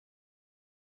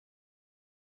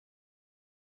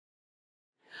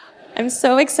I'm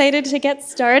so excited to get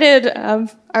started.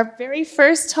 Our very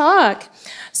first talk.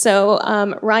 So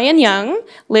Ryan Young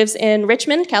lives in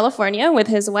Richmond, California with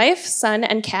his wife, son,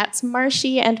 and cats,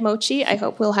 Marshy and Mochi. I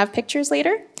hope we'll have pictures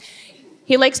later.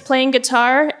 He likes playing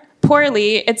guitar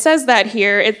poorly. It says that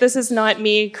here. This is not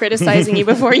me criticizing you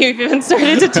before you've even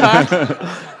started to talk.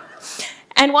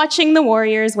 And watching the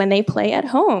Warriors when they play at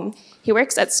home. He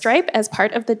works at Stripe as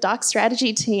part of the Doc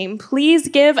Strategy team. Please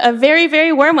give a very,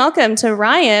 very warm welcome to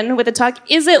Ryan with the talk,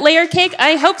 Is It Layer Cake?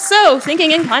 I hope so,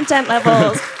 thinking in content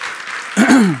levels.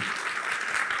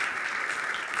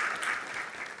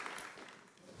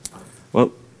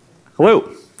 Well,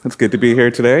 hello. It's good to be here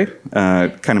today,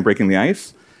 kind of breaking the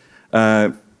ice.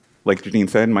 Like Janine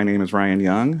said, my name is Ryan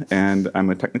Young, and I'm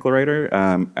a technical writer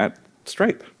at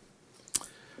Stripe.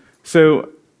 So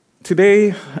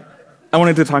today, I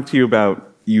wanted to talk to you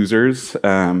about users.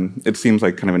 It seems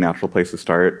like kind of a natural place to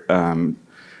start.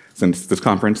 Since this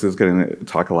conference is going to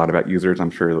talk a lot about users, I'm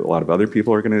sure a lot of other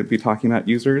people are going to be talking about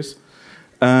users.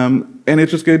 And it's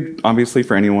just good, obviously,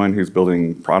 for anyone who's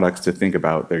building products to think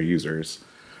about their users.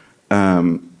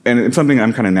 And it's something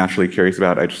I'm kind of naturally curious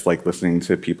about. I just like listening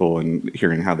to people and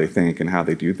hearing how they think and how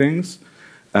they do things.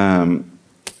 And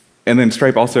then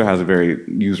Stripe also has a very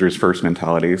users-first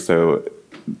mentality. So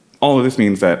all of this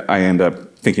means that I end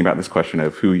up thinking about this question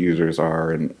of who users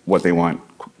are and what they want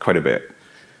quite a bit.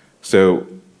 So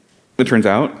it turns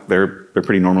out they're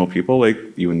pretty normal people like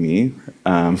you and me.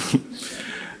 And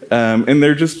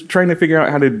they're just trying to figure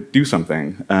out how to do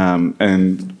something.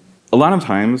 And a lot of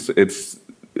times it's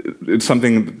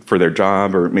something for their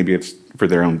job, or maybe it's for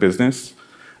their own business.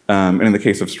 And in the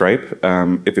case of Stripe,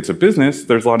 if it's a business,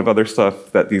 there's a lot of other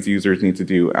stuff that these users need to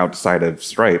do outside of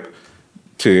Stripe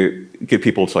to get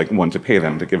people to want to pay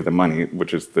them, to give them money,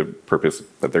 which is the purpose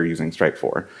that they're using Stripe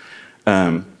for.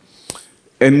 And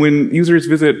when users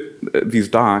visit these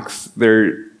docs,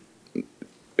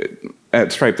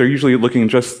 at Stripe, they're usually looking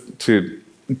to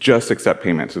accept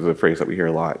payments, is a phrase that we hear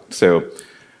a lot. So,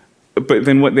 but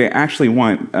then what they actually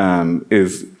want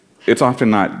is, it's often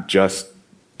not just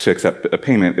to accept a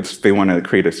payment, they want to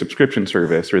create a subscription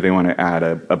service, or they want to add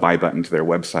a buy button to their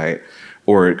website,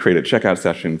 or create a checkout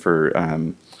session for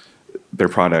their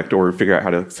product, or figure out how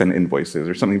to send invoices,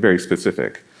 or something very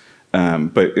specific.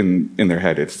 But in their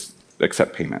head, it's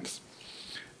accept payments.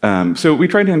 So we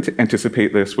try to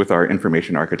anticipate this with our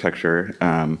information architecture,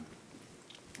 and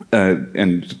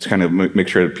to kind of make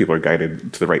sure that people are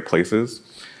guided to the right places.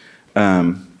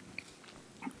 And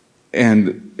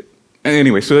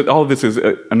anyway, so all of this is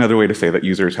another way to say that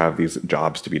users have these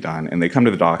jobs to be done, and they come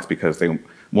to the docs because they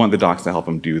want the docs to help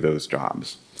them do those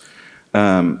jobs.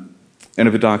 And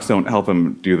if the docs don't help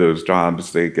them do those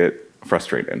jobs, they get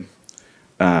frustrated.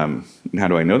 And how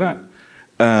do I know that?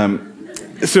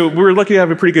 So we're lucky to have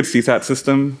a pretty good CSAT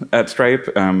system at Stripe.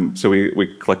 So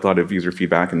we collect a lot of user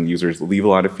feedback, and users leave a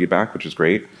lot of feedback, which is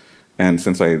great. And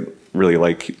since I really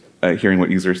like hearing what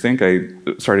users think, I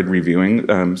started reviewing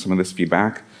some of this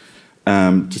feedback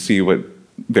to see what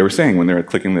they were saying when they were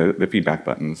clicking the feedback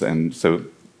buttons. And so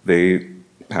they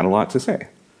had a lot to say.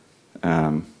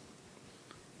 A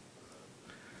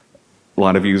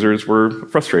lot of users were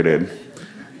frustrated.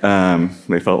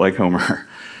 They felt like Homer.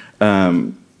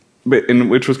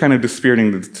 Which was kind of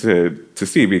dispiriting to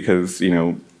see, because,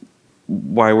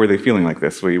 why were they feeling like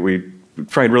this? We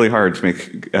tried really hard to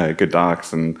make good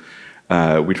docs, and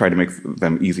we tried to make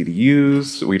them easy to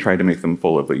use. We tried to make them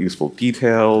full of useful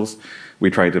details. We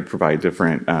tried to provide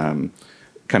different kind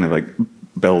of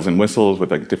bells and whistles with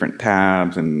different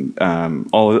tabs, and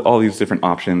all these different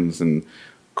options and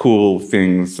cool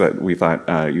things that we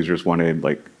thought users wanted,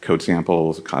 like code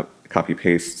samples,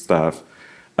 copy-paste stuff.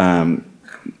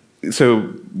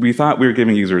 So we thought we were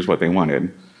giving users what they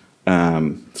wanted.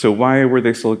 So why were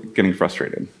they still getting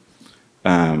frustrated?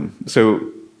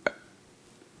 So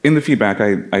in the feedback,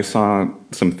 I saw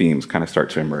some themes kind of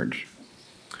start to emerge.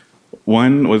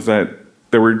 One was that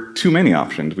there were too many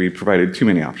options. We provided too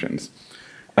many options.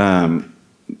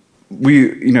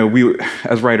 We,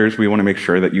 as writers, we want to make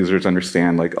sure that users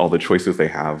understand all the choices they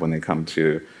have when they come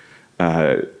to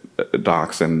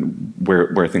docs and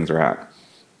where things are at.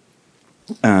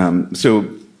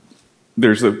 So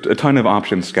there's a ton of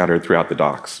options scattered throughout the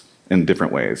docs in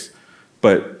different ways,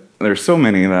 but there's so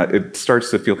many that it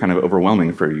starts to feel kind of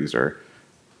overwhelming for a user,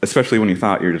 especially when you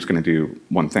thought you're just going to do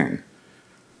one thing.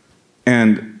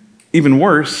 And even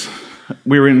worse,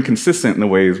 we were inconsistent in the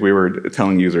ways we were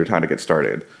telling users how to get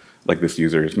started, like this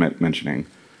user is mentioning.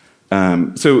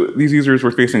 So these users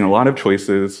were facing a lot of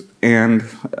choices, and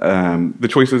the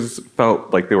choices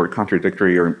felt like they were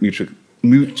contradictory or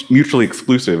mutually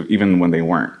exclusive, even when they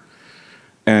weren't.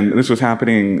 And this was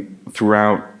happening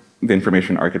throughout the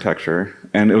information architecture.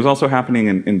 And it was also happening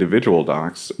in individual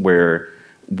docs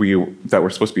that were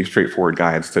supposed to be straightforward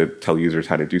guides to tell users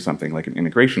how to do something, like an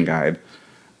integration guide.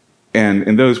 And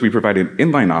in those, we provided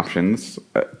inline options,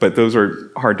 but those are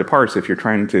hard to parse if you're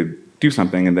trying to do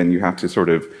something and then you have to sort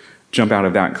of jump out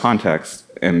of that context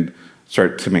and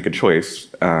start to make a choice.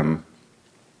 And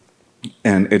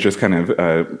it just kind of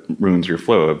ruins your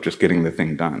flow of just getting the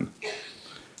thing done.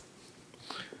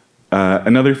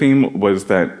 Another theme was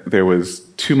that there was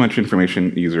too much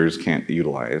information users can't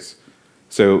utilize.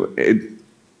 So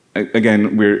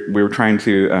again, we were trying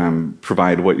to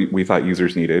provide what we thought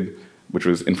users needed, which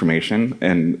was information,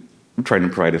 and trying to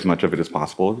provide as much of it as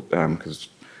possible, because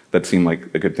that seemed like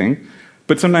a good thing.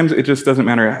 But sometimes it just doesn't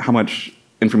matter how much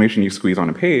information you squeeze on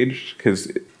a page, because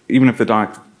even if the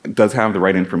doc does have the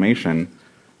right information,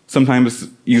 sometimes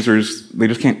users, they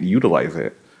just can't utilize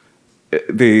it.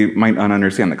 They might not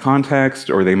understand the context,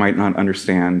 or they might not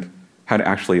understand how to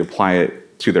actually apply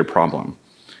it to their problem.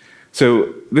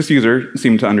 So this user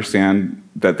seemed to understand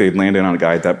that they'd landed on a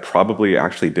guide that probably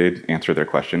actually did answer their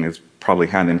question, is probably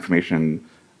had information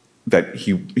that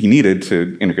he needed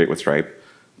to integrate with Stripe,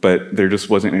 but there just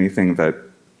wasn't anything that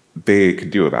they could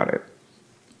do about it.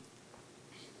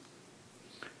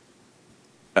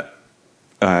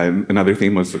 Another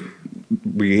theme was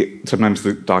sometimes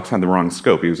the docs had the wrong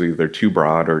scope. It was either too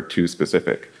broad or too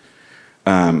specific.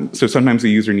 So sometimes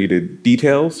the user needed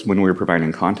details when we were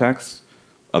providing context.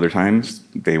 Other times,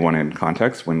 they wanted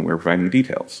context when we were providing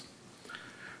details.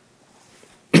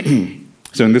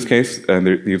 So in this case,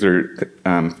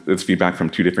 it's feedback from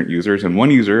two different users, and one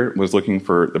user was looking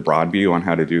for the broad view on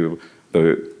how to do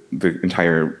the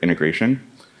entire integration.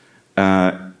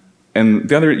 And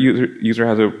the other user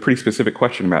has a pretty specific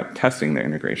question about testing the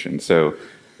integration. So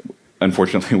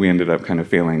unfortunately, we ended up kind of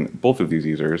failing both of these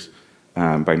users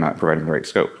by not providing the right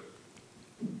scope.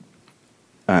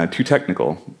 Too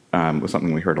technical was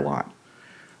something we heard a lot.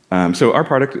 So our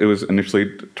product, it was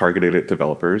initially targeted at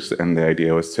developers, and the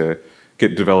idea was to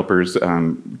get developers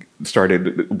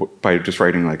started by just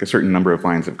writing like a certain number of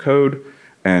lines of code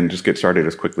and just get started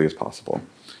as quickly as possible.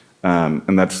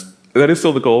 And that is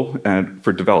still the goal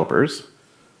for developers,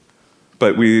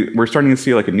 but we're starting to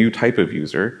see like a new type of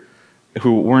user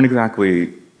who weren't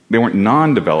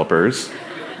non-developers,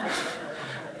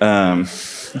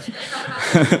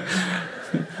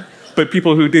 but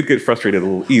people who did get frustrated a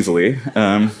little easily.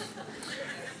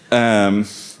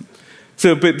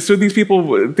 So these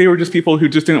people, they were just people who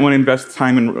just didn't want to invest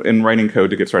time in writing code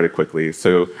to get started quickly.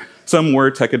 So some were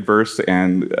tech adverse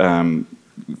and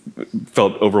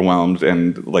felt overwhelmed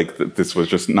and like this was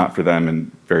just not for them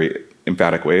in very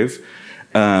emphatic ways.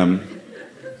 But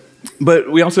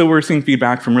we also were seeing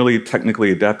feedback from really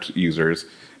technically adept users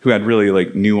who had really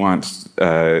like nuanced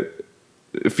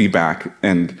feedback,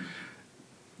 and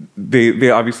they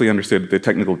obviously understood the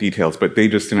technical details, but they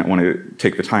just didn't want to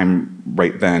take the time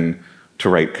right then to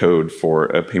write code for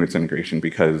a payments integration,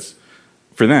 because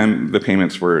for them, the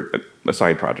payments were a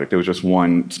side project. It was just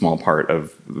one small part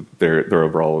of their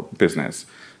overall business.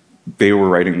 They were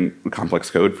writing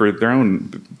complex code for their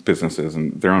own businesses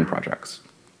and their own projects.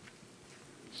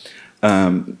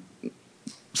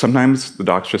 Sometimes the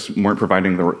docs just weren't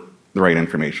providing the right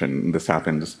information. This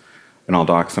happens in all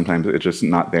docs. Sometimes it's just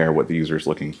not there what the user is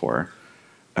looking for.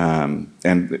 And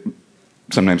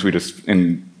sometimes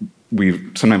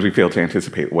sometimes we fail to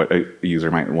anticipate what a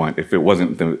user might want if it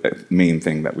wasn't the main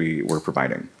thing that we were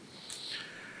providing.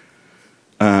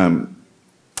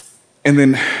 And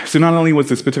then, so not only was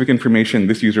the specific information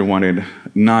this user wanted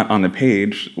not on the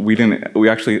page, we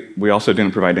also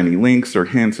didn't provide any links or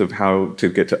hints of how to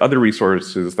get to other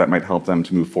resources that might help them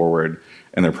to move forward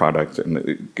in their product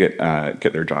and get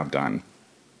their job done.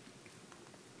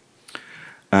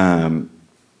 And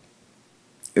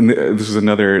this is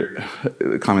another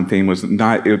common theme, was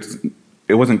it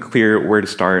wasn't clear where to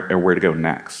start or where to go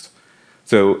next.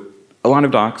 So a lot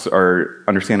of docs are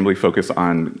understandably focused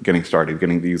on getting started,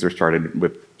 getting the user started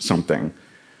with something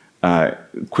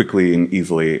quickly and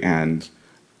easily, and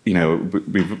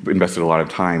we've invested a lot of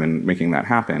time in making that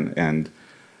happen.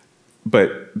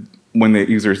 But when the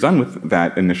user is done with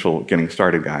that initial getting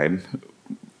started guide,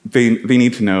 they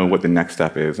need to know what the next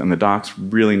step is, and the docs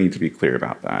really need to be clear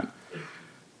about that.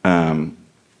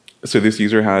 So this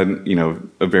user had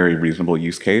a very reasonable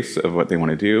use case of what they want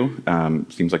to do.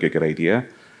 Seems like a good idea.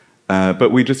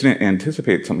 But we just didn't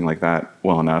anticipate something like that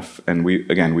well enough, and we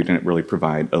didn't really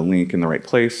provide a link in the right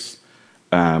place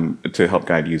to help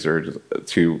guide users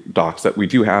to docs that we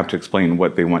do have to explain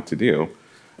what they want to do,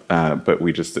 but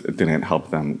we just didn't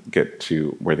help them get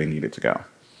to where they needed to go.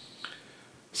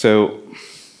 So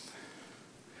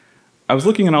I was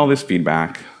looking at all this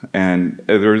feedback, and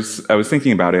I was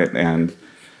thinking about it, and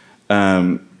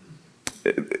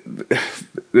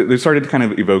it started to kind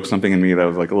of evoke something in me that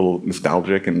was like a little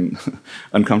nostalgic and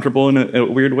uncomfortable in a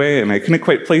weird way, and I couldn't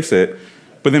quite place it.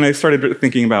 But then I started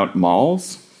thinking about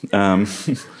malls,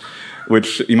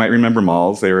 which you might remember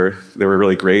malls. They were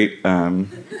really great when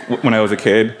I was a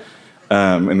kid,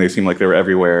 and they seemed like they were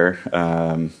everywhere.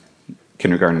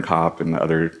 Kindergarten Cop and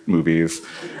other movies.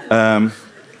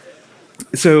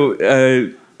 So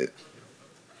I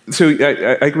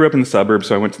grew up in the suburbs,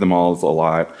 so I went to the malls a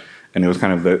lot, and it was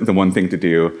kind of the one thing to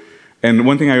do. And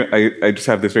one thing I just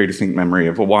have this very distinct memory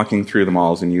of walking through the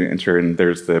malls, and you enter, and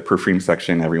there's the perfume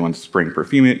section. Everyone's spraying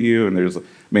perfume at you, and there's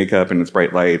makeup, and it's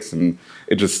bright lights, and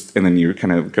then you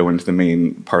kind of go into the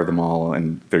main part of the mall,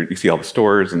 and there you see all the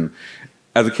stores. And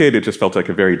as a kid, it just felt like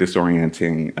a very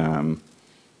disorienting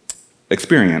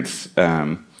experience,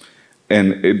 and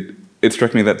it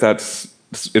struck me that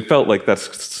it felt like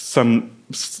that's some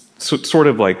sort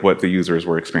of like what the users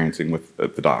were experiencing with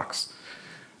the docks.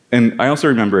 And I also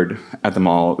remembered at the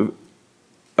mall,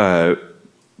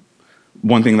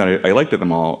 one thing that I liked at the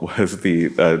mall was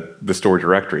the store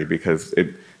directory, because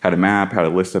it had a map, had a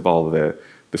list of all of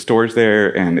the stores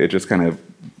there, and it just kind of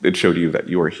it showed you that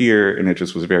you were here, and it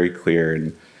just was very clear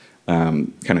and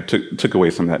kind of took away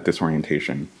some of that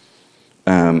disorientation.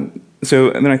 And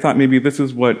then I thought maybe this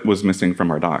is what was missing from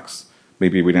our docks.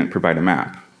 Maybe we didn't provide a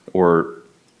map, or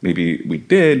maybe we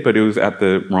did, but it was at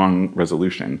the wrong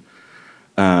resolution.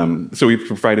 So we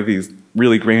provided these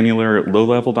really granular,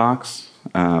 low-level docs,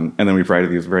 and then we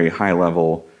provided these very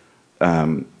high-level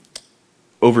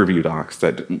overview docs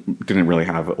that didn't really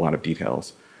have a lot of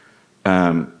details.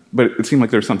 But it seemed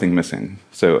like there was something missing.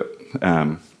 So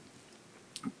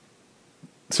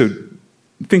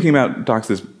thinking about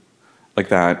docs like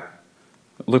that,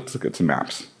 let's look at some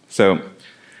maps. So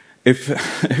if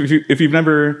you've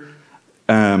never,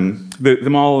 the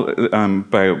mall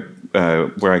by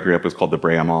where I grew up was called the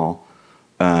Brea Mall.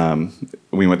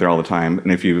 We went there all the time,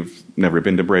 and if you've never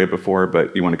been to Brea before,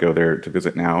 but you want to go there to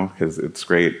visit now because it's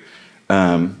great,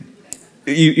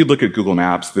 you'd look at Google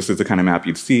Maps. This is the kind of map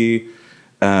you'd see.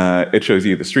 It shows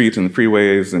you the streets and the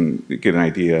freeways, and you get an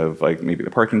idea of like maybe the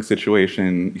parking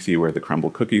situation. You see where the Crumble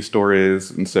cookie store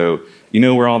is, and so you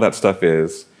know where all that stuff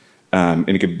is. And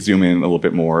you could zoom in a little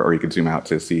bit more, or you could zoom out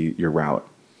to see your route.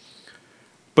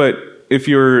 But if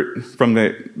you're from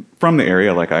the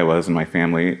area like I was and my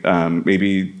family,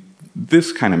 maybe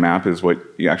this kind of map is what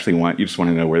you actually want. You just want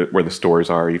to know where the stores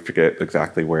are. You forget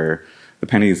exactly where the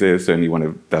Penny's is,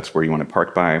 and that's where you want to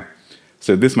park by.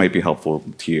 So this might be helpful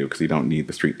to you because you don't need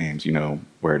the street names. You know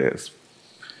where it is.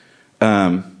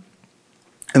 And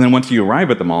then once you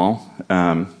arrive at the mall,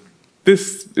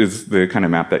 this is the kind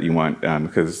of map that you want,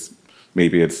 because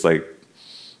maybe it's like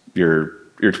you're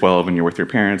 12 and you're with your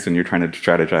parents and you're trying to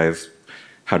strategize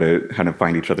how to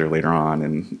find each other later on,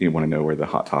 and you want to know where the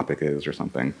hot topic is or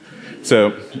something.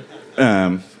 So,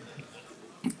 and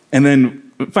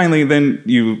then finally, then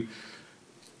you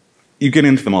get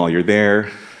into the mall. You're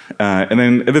there, and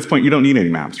then at this point, you don't need any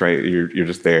maps, right? You're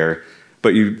just there,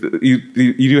 but you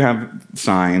do have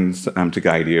signs to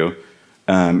guide you,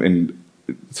 and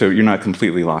so you're not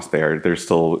completely lost there. There's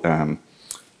still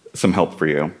some help for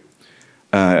you.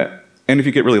 And if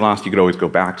you get really lost, you could always go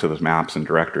back to those maps and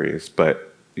directories,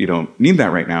 but you don't need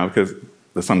that right now because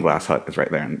the Sunglass Hut is right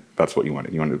there, and that's what you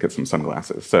wanted. You wanted to get some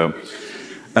sunglasses. So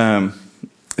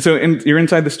you're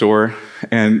inside the store,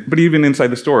 but even inside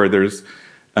the store, there's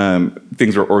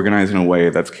things are organized in a way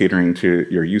that's catering to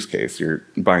your use case. You're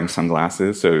buying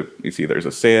sunglasses, so you see there's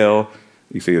a sale.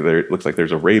 You see it looks like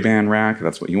there's a Ray-Ban rack.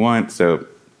 That's what you want. So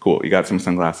cool, you got some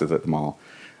sunglasses at the mall.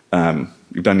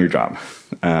 You've done your job.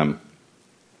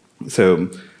 So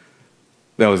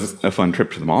that was a fun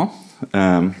trip to the mall.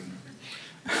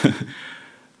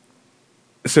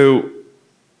 So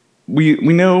we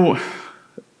know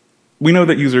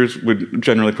that users would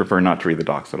generally prefer not to read the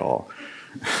docs at all.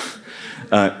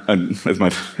 As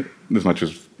much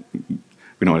as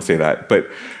we don't want to say that, but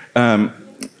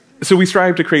so we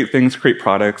strive to create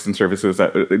products and services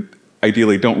that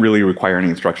ideally don't really require any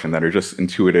instruction, that are just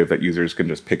intuitive, that users can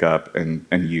just pick up and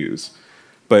use.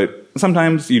 But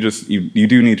sometimes you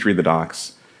do need to read the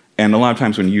docs, and a lot of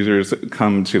times when users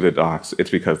come to the docs, it's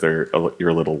because you're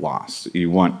a little lost. You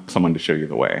want someone to show you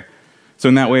the way. So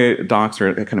in that way, docs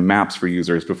are kind of maps for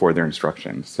users before their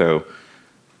instructions. So,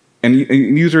 and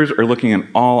users are looking at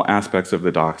all aspects of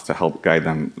the docs to help guide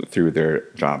them through their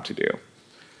job to do.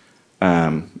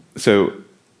 So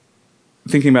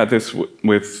thinking about this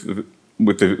with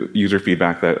the user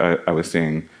feedback that I was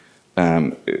seeing,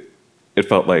 it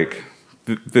felt like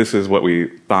this is what we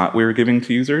thought we were giving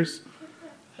to users,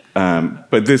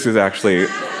 but this is actually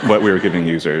what we were giving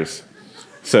users.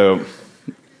 So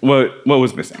what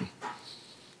was missing?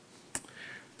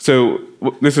 So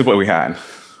this is what we had.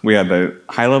 We had the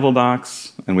high-level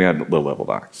docs, and we had low-level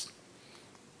docs.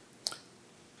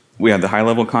 We had the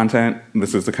high-level content.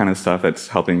 This is the kind of stuff that's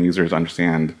helping users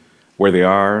understand where they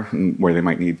are and where they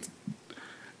might need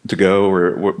to go,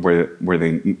 or where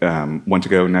they want to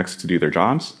go next to do their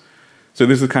jobs. So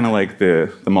this is kind of like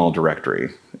the mall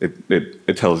directory.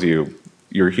 It tells you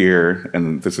you're here,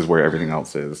 and this is where everything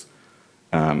else is.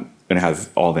 And it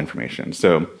has all the information.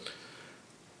 So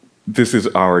this is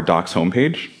our docs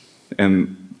homepage,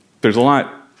 and there's a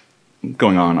lot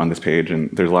going on this page,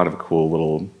 and there's a lot of cool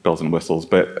little bells and whistles.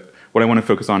 But what I want to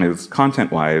focus on is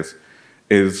content-wise,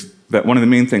 is that one of the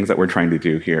main things that we're trying to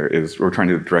do here is we're trying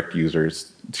to direct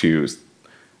users to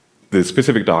the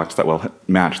specific docs that will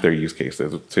match their use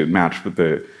cases, to match with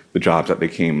the jobs that they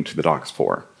came to the docs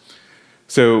for.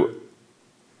 So,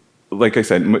 like I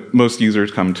said, most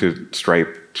users come to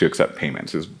Stripe to accept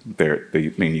payments, is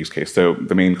the main use case. So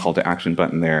the main call to action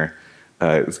button there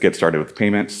is get started with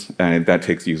payments, and that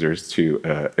takes users to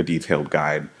a detailed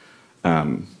guide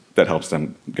that helps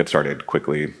them get started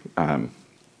quickly.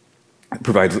 It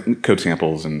provides code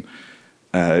samples, and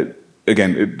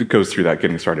again, it goes through that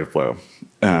getting started flow.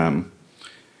 And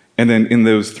then in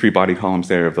those 3 body columns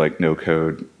there of like no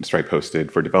code, Stripe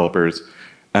hosted for developers,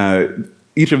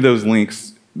 each of those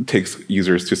links takes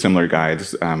users to similar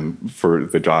guides for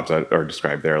the jobs that are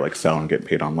described there, like sell and get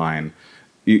paid online.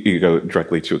 You go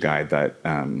directly to a guide that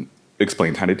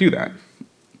explains how to do that.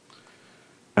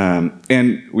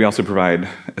 And we also provide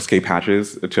escape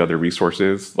hatches to other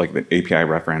resources, like the API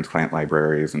reference, client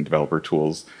libraries, and developer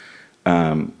tools.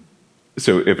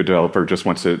 So if a developer just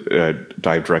wants to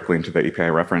dive directly into the API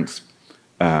reference,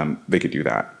 they could do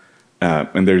that.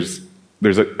 And there's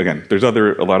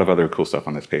a lot of other cool stuff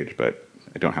on this page, but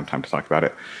I don't have time to talk about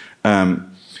it.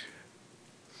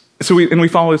 So we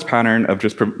follow this pattern of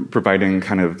just providing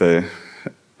kind of the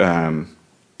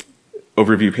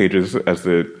overview pages as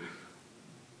the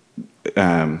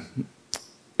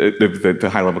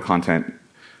high-level content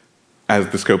as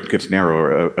the scope gets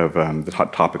narrower of the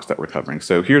topics that we're covering.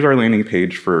 So here's our landing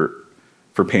page for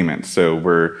payments. So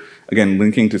we're, again,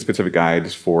 linking to specific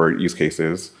guides for use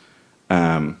cases.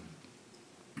 And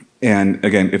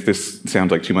again, if this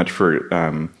sounds like too much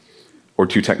for, or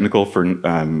too technical for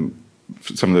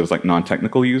some of those like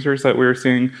non-technical users that we're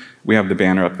seeing, we have the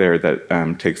banner up there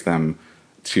that takes them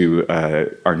to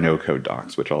our no-code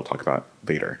docs, which I'll talk about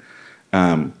later.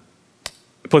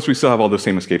 Plus, we still have all those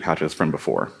same escape hatches from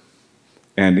before.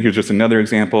 And here's just another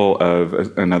example of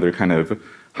another kind of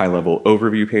high-level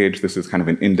overview page. This is kind of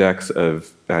an index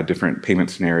of different payment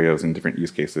scenarios and different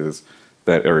use cases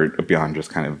that are beyond just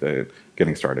kind of the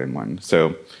getting started in one.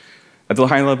 So at the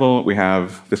high level, we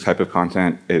have this type of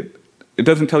content. It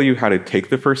doesn't tell you how to take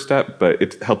the first step, but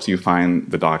it helps you find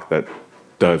the doc that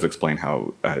does explain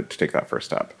how to take that first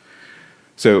step.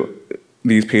 So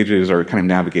these pages are kind of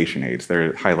navigation aids.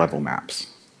 They're high-level maps.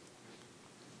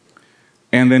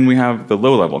 And then we have the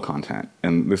low-level content,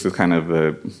 and this is kind of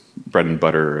the bread and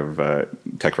butter of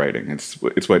tech writing.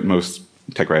 It's what most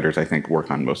tech writers, I think,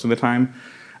 work on most of the time.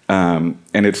 And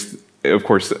it's, of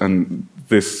course, on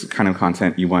this kind of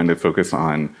content, you want to focus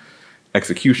on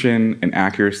execution and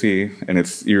accuracy, and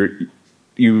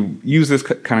you use this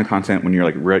kind of content when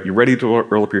you're ready to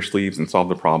roll up your sleeves and solve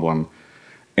the problem.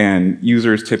 And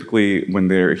users typically, when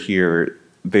they're here,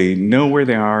 they know where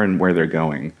they are and where they're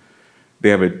going. They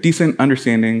have a decent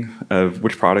understanding of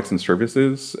which products and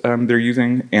services they're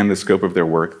using and the scope of their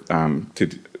work to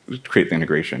create the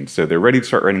integration. So they're ready to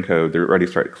start writing code. They're ready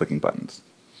to start clicking buttons.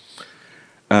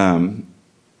 And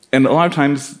a lot of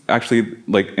times, actually,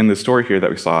 like in the story here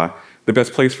that we saw, the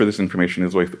best place for this information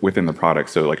is within the product.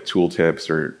 So like tooltips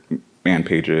or man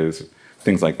pages,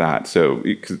 things like that. So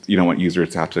you don't want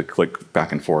users to have to click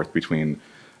back and forth between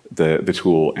the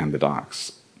tool and the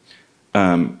docs.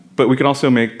 But we can also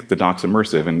make the docs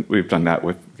immersive, and we've done that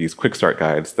with these quick start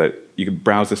guides that you can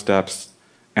browse the steps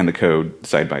and the code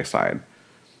side by side,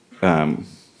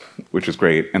 which is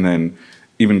great. And then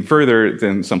even further,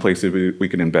 than some places we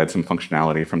can embed some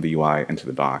functionality from the UI into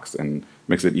the docs, and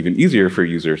makes it even easier for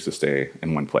users to stay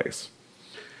in one place.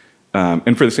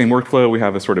 And for the same workflow, we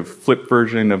have a sort of flipped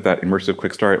version of that immersive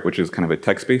quick start, which is kind of a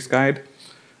text-based guide.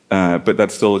 But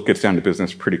that still gets down to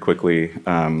business pretty quickly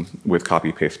with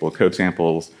copy-pastable code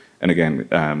samples. And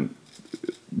again,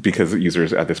 because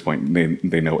users at this point,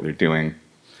 they know what they're doing.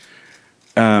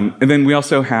 And then we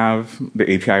also have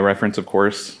the API reference, of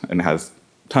course, and it has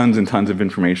tons and tons of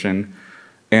information.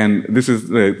 And this is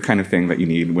the kind of thing that you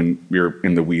need when you're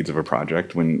in the weeds of a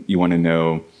project, when you want to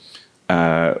know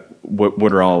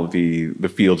what are all the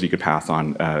fields you could pass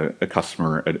on a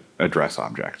customer address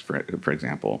object, for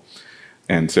example.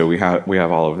 And so we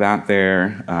have all of that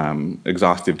there,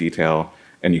 exhaustive detail,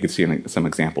 and you can see some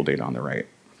example data on the right.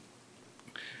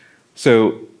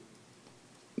 So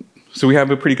we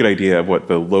have a pretty good idea of what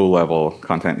the low-level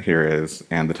content here is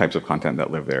and the types of content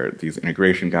that live there. These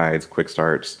integration guides, quick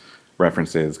starts,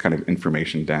 references, kind of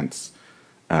information-dense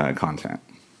content.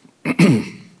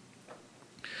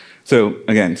 So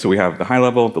again, we have the high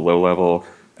level, the low level,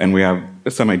 and we have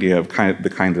some idea of the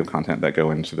kinds of content that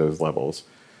go into those levels.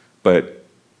 But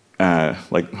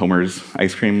like Homer's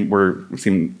ice cream, we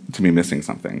seem to be missing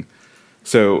something.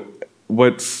 So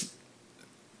what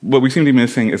we seem to be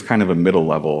missing is kind of a middle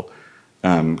level,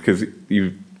 because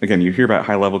you hear about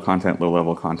high level content, low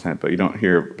level content, but you don't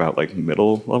hear about like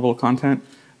middle level content.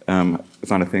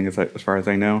 It's not a thing as far as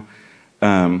I know.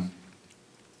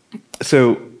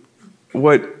 So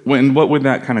what would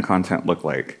that kind of content look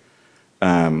like?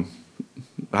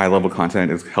 High level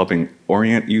content is helping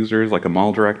orient users like a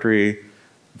mall directory.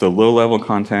 The low level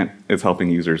content is helping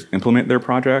users implement their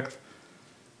project.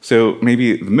 So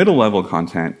maybe the middle level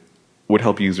content would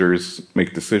help users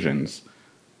make decisions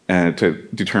to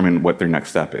determine what their next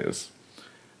step is.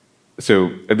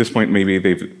 So at this point, maybe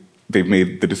they've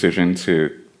made the decision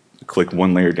to click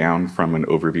one layer down from an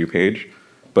overview page,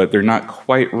 but they're not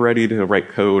quite ready to write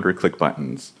code or click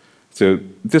buttons. So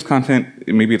this content,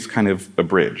 maybe it's kind of a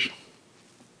bridge.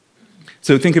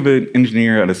 So think of an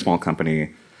engineer at a small company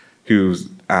who's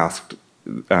asked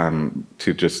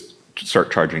to just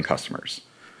start charging customers.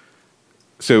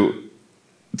 So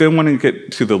they'll want to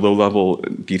get to the low-level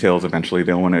details eventually.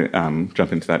 They'll want to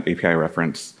jump into that API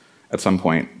reference at some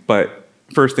point. But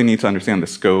first, they need to understand the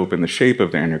scope and the shape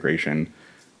of their integration,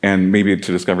 and maybe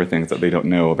to discover things that they don't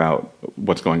know about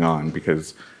what's going on,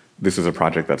 because this is a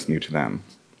project that's new to them.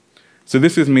 So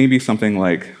this is maybe something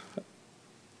like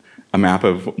a map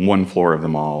of one floor of the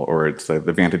mall, or it's the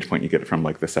vantage point you get from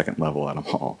like the second level at a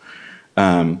mall.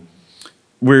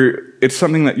 Where it's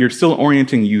something that you're still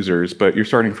orienting users, but you're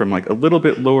starting from like a little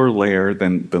bit lower layer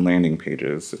than the landing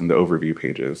pages and the overview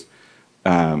pages,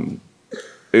 and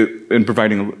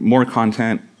providing more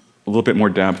content, a little bit more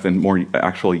depth, and more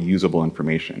actually usable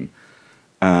information.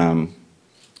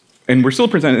 And we're still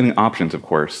presenting options, of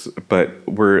course, but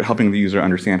we're helping the user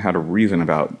understand how to reason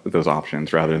about those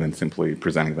options rather than simply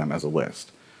presenting them as a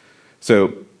list.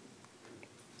 So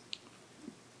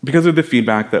because of the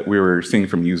feedback that we were seeing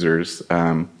from users,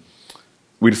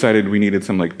 we decided we needed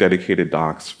some like dedicated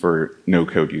docs for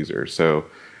no-code users. So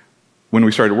when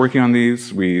we started working on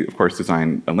these, we, of course,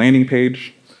 designed a landing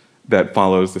page that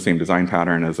follows the same design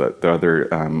pattern as the other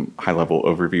high-level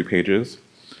overview pages.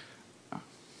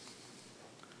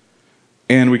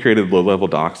 And we created low-level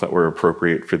docs that were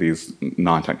appropriate for these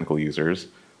non-technical users,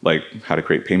 like how to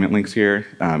create payment links here.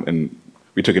 And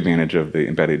we took advantage of the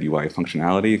embedded UI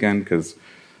functionality again, because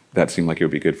that seemed like it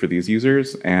would be good for these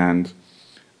users. And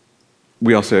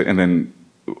we also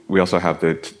have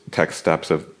the tech steps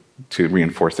to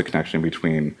reinforce the connection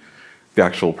between the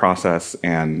actual process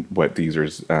and what the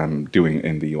user's doing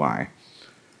in the UI.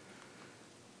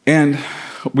 And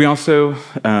we also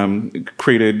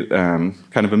created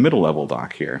kind of a middle-level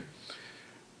doc here.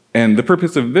 And the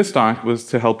purpose of this doc was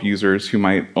to help users who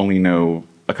might only know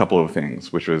a couple of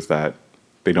things, which was that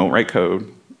they don't write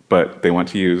code, but they want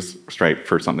to use Stripe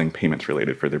for something payments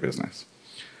related for their business.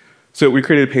 So we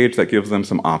created a page that gives them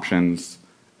some options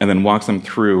and then walks them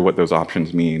through what those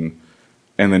options mean,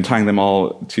 and then tying them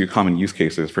all to common use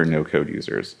cases for no-code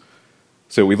users.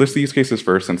 So we list the use cases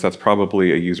first, since that's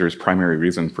probably a user's primary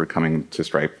reason for coming to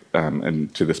Stripe,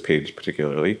 and to this page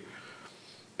particularly.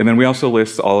 And then we also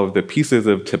list all of the pieces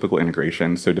of typical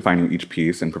integration, so defining each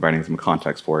piece and providing some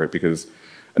context for it, because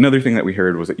another thing that we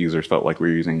heard was that users felt like we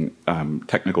were using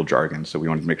technical jargon, so we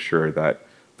wanted to make sure that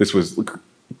this was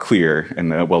clear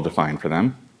and well-defined for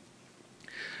them.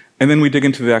 And then we dig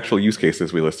into the actual use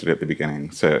cases we listed at the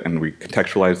beginning. And we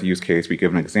contextualize the use case, we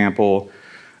give an example,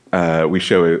 we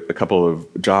show a couple of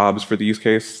jobs for the use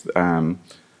case, and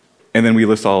then we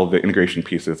list all the integration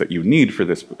pieces that you need for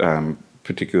this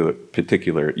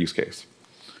particular use case.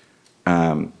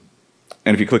 And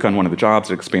if you click on one of the jobs,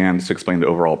 it expands to explain the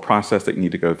overall process that you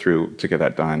need to go through to get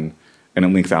that done, and it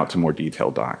links out to more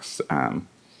detailed docs.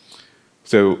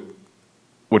 So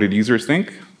what did users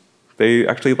think? They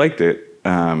actually liked it,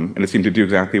 and it seemed to do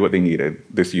exactly what they needed.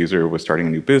 This user was starting a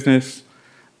new business,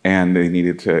 and they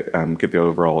needed to get the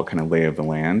overall kind of lay of the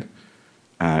land,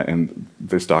 and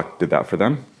this doc did that for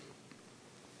them.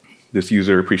 This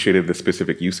user appreciated the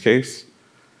specific use case,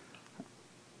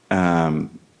 And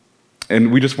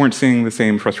we just weren't seeing the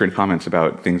same frustrated comments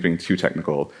about things being too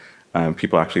technical.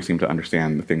 People actually seem to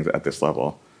understand the things at this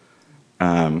level.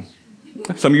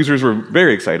 Some users were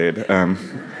very excited,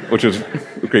 which was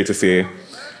great to see.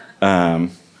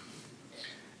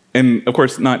 And of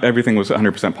course, not everything was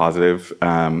 100% positive.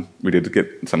 We did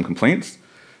get some complaints.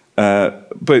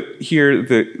 But here,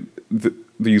 the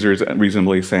users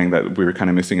reasonably saying that we were kind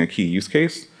of missing a key use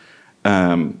case.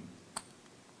 But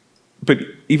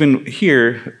even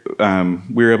here,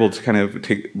 we were able to kind of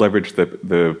leverage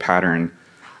the pattern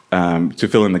to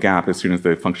fill in the gap as soon as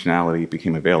the functionality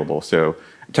became available. So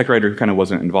a tech writer who kind of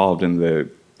wasn't involved in the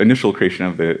initial creation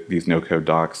of these no-code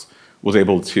docs was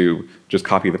able to just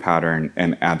copy the pattern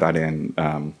and add that in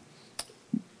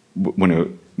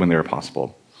when they were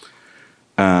possible.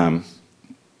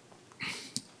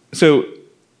 So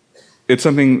it's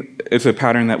a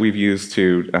pattern that we've used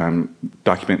to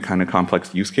document kind of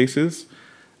complex use cases.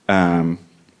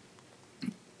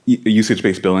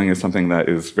 Usage-based billing is something that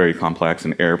is very complex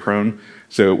and error-prone.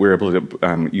 So we're able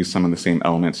to use some of the same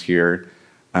elements here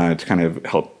to kind of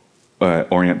help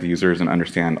orient the users and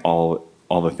understand all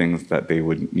the things that they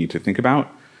would need to think about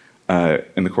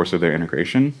in the course of their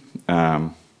integration.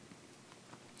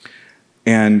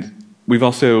 And we've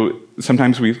also,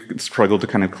 sometimes we've struggled to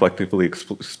kind of collectively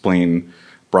explain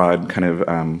broad kind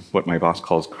of what my boss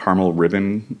calls caramel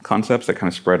ribbon concepts that kind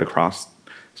of spread across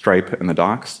Stripe and the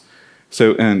docs.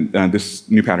 So, and this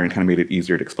new pattern kind of made it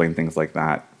easier to explain things like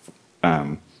that,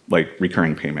 like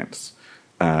recurring payments.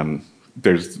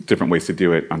 There's different ways to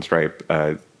do it on Stripe.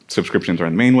 Subscriptions are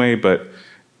the main way, but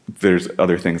there's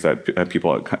other things that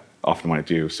people often want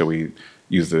to do. So we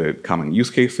use the common use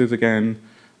cases again,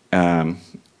 and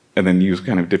then use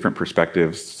kind of different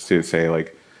perspectives to say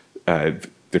like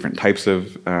different types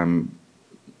of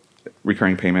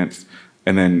recurring payments,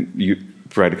 and then you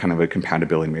provide a kind of a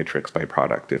compatibility matrix by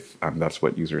product if that's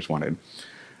what users wanted.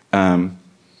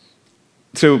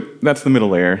 So that's the middle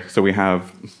layer. So we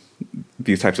have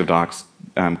these types of docs,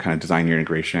 kind of design your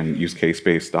integration, use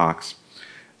case-based docs,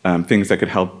 things that could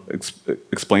help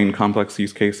explain complex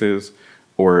use cases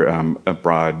or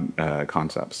broad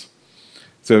concepts.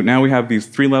 So now we have these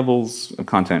 3 levels of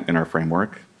content in our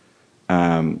framework,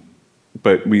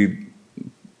 but we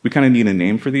kind of need a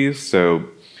name for these. So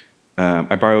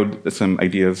I borrowed some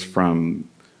ideas from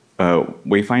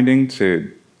wayfinding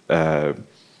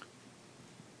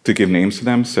to give names to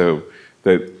them. So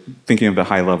that thinking of the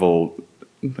high level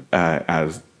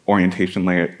as orientation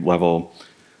level,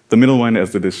 the middle one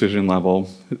as the decision level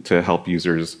to help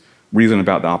users reason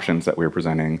about the options that we're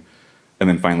presenting, and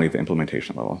then finally the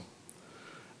implementation level.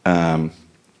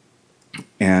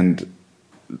 And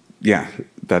yeah,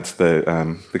 that's the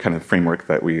kind of framework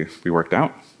that we worked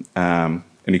out. And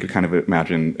you could kind of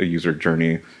imagine a user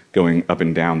journey going up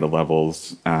and down the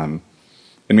levels. And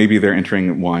maybe they're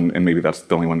entering one, and maybe that's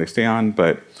the only one they stay on,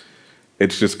 but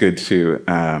it's just good to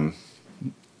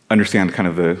understand kind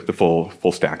of the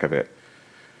full stack of it.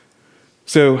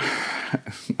 So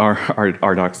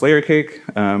our docs layer cake,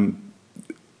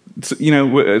 you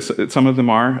know, some of them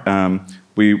are.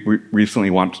 We recently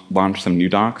launched some new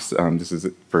docs. This is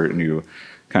for a new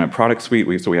kind of product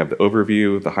suite. So we have the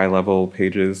overview, the high-level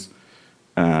pages.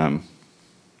 And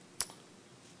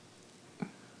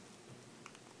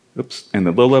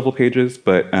the low-level pages,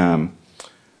 but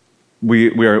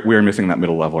we are missing that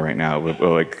middle level right now. We're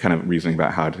like kind of reasoning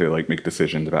about how to like make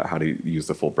decisions about how to use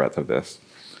the full breadth of this.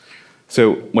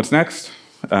 So what's next?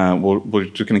 We're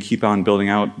just going to keep on building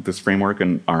out this framework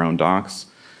in our own docs.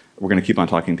 We're going to keep on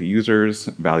talking to users,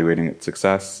 evaluating its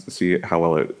success, see how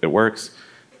well it works,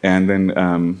 and then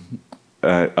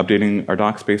updating our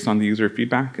docs based on the user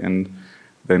feedback, and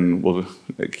then we'll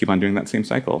keep on doing that same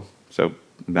cycle. So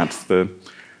that's the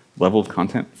level of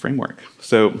content framework.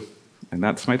 So, and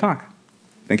that's my talk.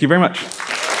 Thank you very much.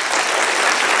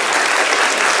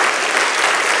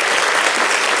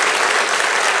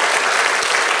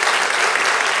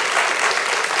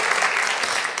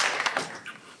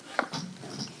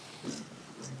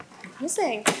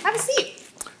 Amazing. Have a seat.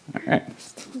 All right.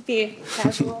 Be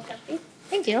casual, comfy.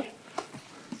 Thank you.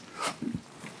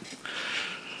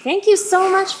 Thank you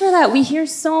so much for that. We hear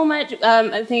so much.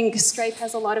 I think Stripe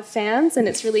has a lot of fans, and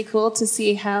it's really cool to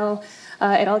see how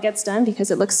it all gets done because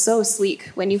it looks so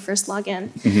sleek when you first log in.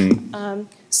 Mm-hmm.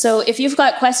 So if you've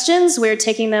got questions, we're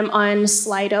taking them on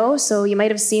Slido. So you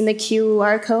might have seen the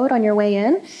QR code on your way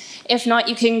in. If not,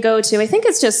 you can go to, I think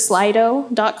it's just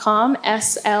slido.com,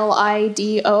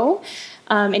 S-L-I-D-O.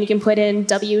 And you can put in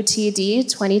WTD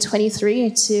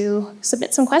 2023 to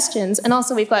submit some questions. And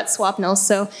also we've got Swapnil,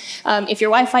 so if your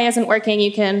Wi-Fi isn't working,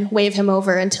 you can wave him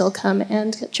over and he'll come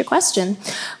and get your question.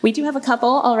 We do have a couple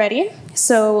already.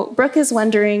 So Brooke is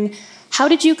wondering, how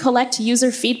did you collect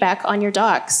user feedback on your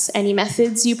docs? Any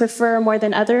methods you prefer more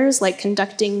than others, like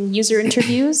conducting user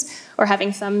interviews or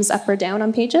having thumbs up or down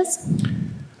on pages?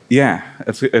 Yeah,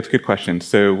 that's a good question.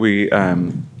 So we,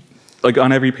 like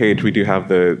on every page, we do have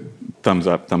the thumbs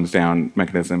up, thumbs down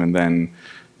mechanism, and then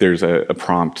there's a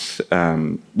prompt.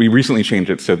 We recently changed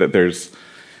it so that there's,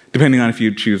 depending on if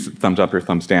you choose thumbs up or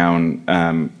thumbs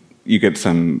down, you get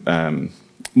some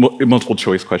multiple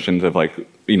choice questions of like,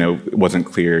 it wasn't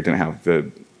clear, didn't have the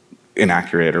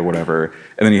inaccurate or whatever,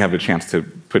 and then you have a chance to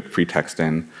put free text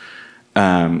in.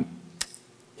 And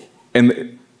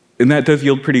that does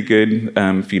yield pretty good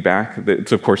feedback.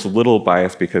 It's of course a little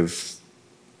biased because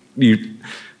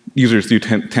users do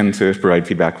tend to provide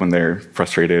feedback when they're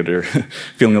frustrated or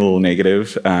feeling a little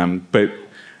negative. But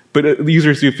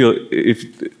users do feel if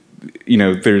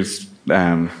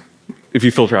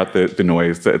you filter out the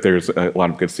noise, there's a lot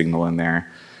of good signal in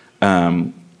there.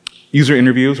 User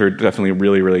interviews are definitely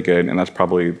really, really good, and that's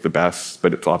probably the best,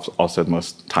 but it's also the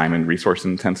most time and resource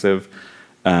intensive.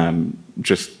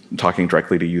 Just talking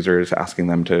directly to users, asking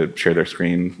them to share their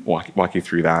screen, walk you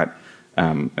through that,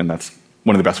 and that's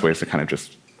one of the best ways to kind of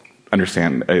just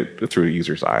understand through a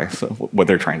user's eye what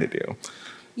they're trying to do.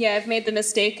 Yeah, I've made the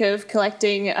mistake of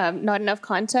collecting not enough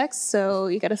context, so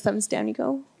you get a thumbs down, you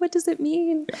go, what does it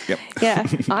mean? Yep. Yeah,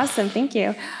 awesome, thank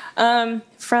you.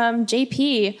 From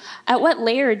JP, at what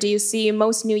layer do you see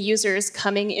most new users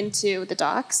coming into the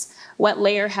docs? What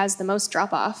layer has the most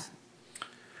drop-off?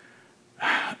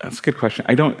 That's a good question.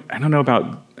 I don't know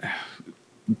about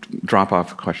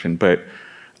drop-off question, but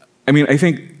I mean, I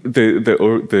think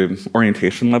the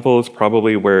orientation level is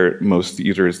probably where most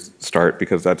users start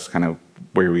because that's kind of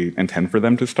where we intend for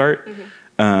them to start.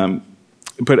 Mm-hmm.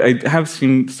 But I have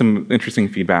seen some interesting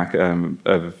feedback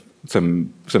of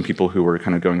some people who were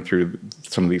kind of going through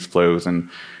some of these flows, and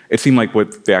it seemed like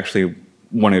what they actually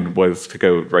wanted was to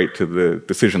go right to the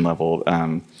decision level,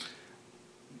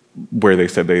 where they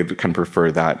said they kind of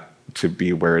prefer that to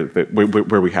be where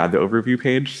we had the overview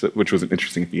page, which was an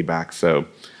interesting feedback. So.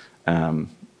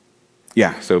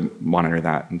 Yeah, so monitor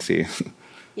that and see.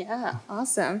 Yeah,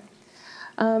 awesome.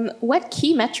 What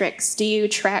key metrics do you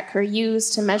track or use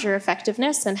to measure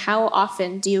effectiveness, and how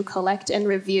often do you collect and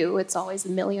review? It's always the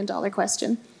million-dollar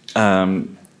question.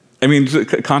 I mean,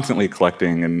 constantly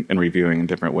collecting and reviewing in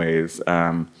different ways.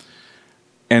 And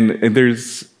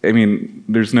there's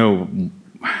no,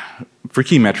 for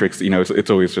key metrics, it's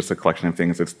always just a collection of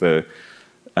things. It's the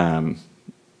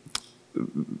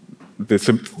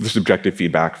subjective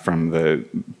feedback from the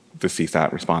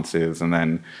CSAT responses,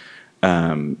 and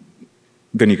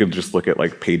then you could just look at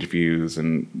like page views,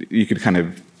 and you could kind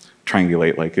of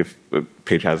triangulate like if a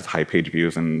page has high page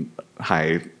views and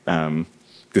high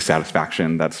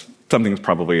dissatisfaction, that's something's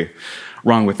probably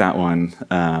wrong with that one.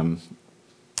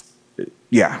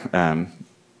 Yeah.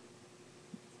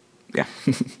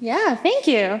 Yeah, thank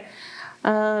you.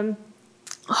 A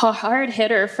hard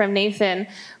hitter from Nathan.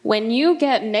 When you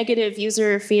get negative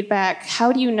user feedback,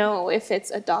 how do you know if it's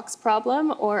a docs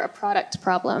problem or a product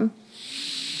problem?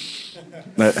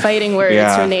 Fighting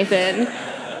words from Nathan.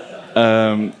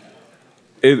 I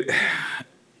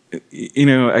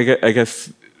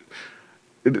guess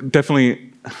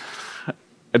definitely.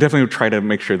 I definitely would try to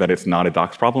make sure that it's not a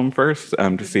docs problem first,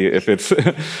 to see if it's,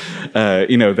 that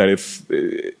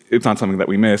it's not something that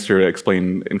we missed or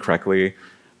explained incorrectly.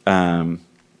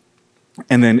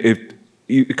 And then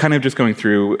you kind of just going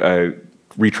through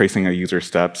retracing a user's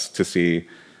steps to see,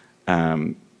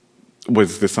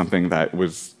 was this something that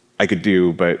I could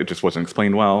do, but it just wasn't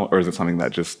explained well, or is it something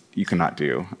that just you cannot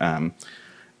do?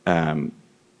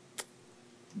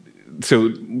 So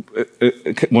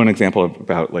one example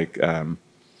about like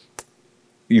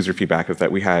user feedback is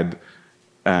that we had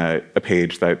a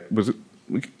page that was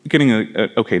getting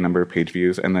an okay number of page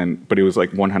views, but it was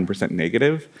like 100%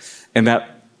 negative, and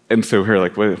so we're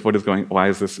like, what is going? Why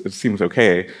is this? It seems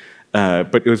okay,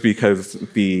 but it was because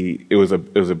it was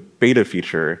a beta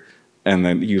feature, and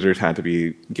then users had to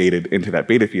be gated into that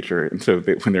beta feature, and so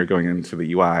when they're going into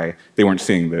the UI, they weren't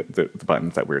seeing the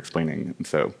buttons that we're explaining, and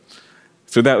so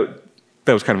that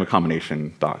was kind of a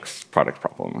combination docs product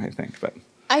problem, I think. But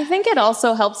I think it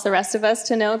also helps the rest of us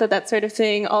to know that sort of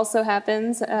thing also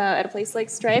happens at a place like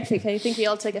Stripe. I think we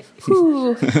all take a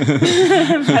whoo,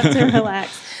 have to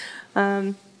relax.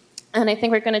 And I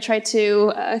think we're going to try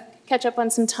to catch up on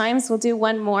some times. We'll do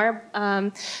one more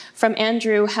from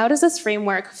Andrew. How does this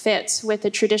framework fit with the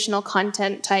traditional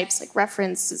content types like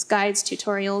references, guides,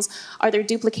 tutorials? Are there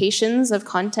duplications of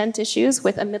content issues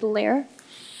with a middle layer?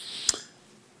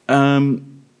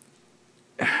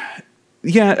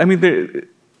 Yeah, I mean,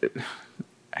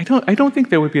 I don't think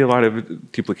there would be a lot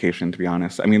of duplication, to be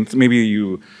honest. I mean, maybe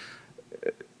you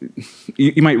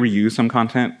might reuse some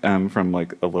content from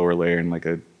like a lower layer in like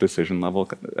a decision level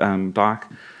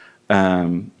doc.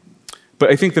 But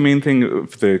I think the main thing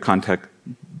of the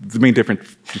main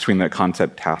difference between the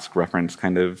concept task reference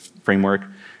kind of framework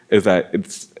is that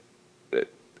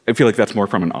I feel like that's more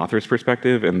from an author's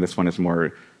perspective, and this one is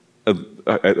more, or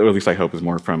at least I hope, is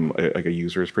more from like a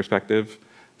user's perspective.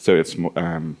 So it's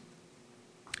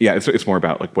yeah, it's more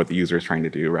about like what the user is trying to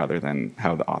do rather than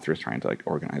how the author is trying to like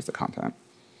organize the content.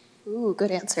 Ooh, good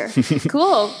answer.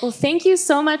 Cool. Well, thank you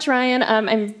so much, Ryan.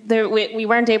 We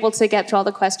weren't able to get to all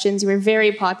the questions. You were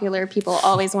very popular. People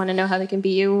always want to know how they can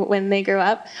be you when they grow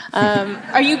up.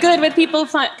 Are you good with people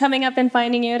coming up and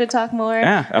finding you to talk more?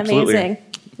 Yeah, absolutely. Amazing.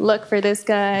 Look for this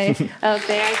guy out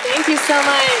there. Thank you so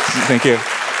much. Thank you.